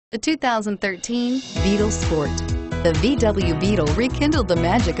The 2013 Beetle Sport. The VW Beetle rekindled the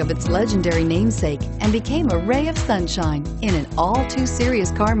magic of its legendary namesake and became a ray of sunshine in an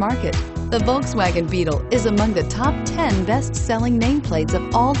all-too-serious car market. The Volkswagen Beetle is among the top 10 best-selling nameplates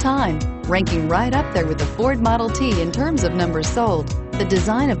of all time, ranking right up there with the Ford Model T in terms of numbers sold. The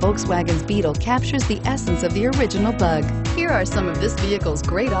design of Volkswagen's Beetle captures the essence of the original bug. Here are some of this vehicle's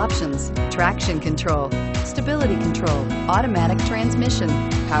great options: traction control, stability control, automatic transmission,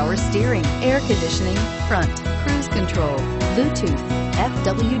 power steering, air conditioning, front, cruise control, Bluetooth,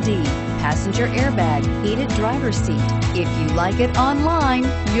 FWD, passenger airbag, heated driver's seat. If you like it online,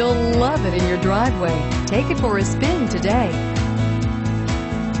 you'll love it in your driveway. Take it for a spin today.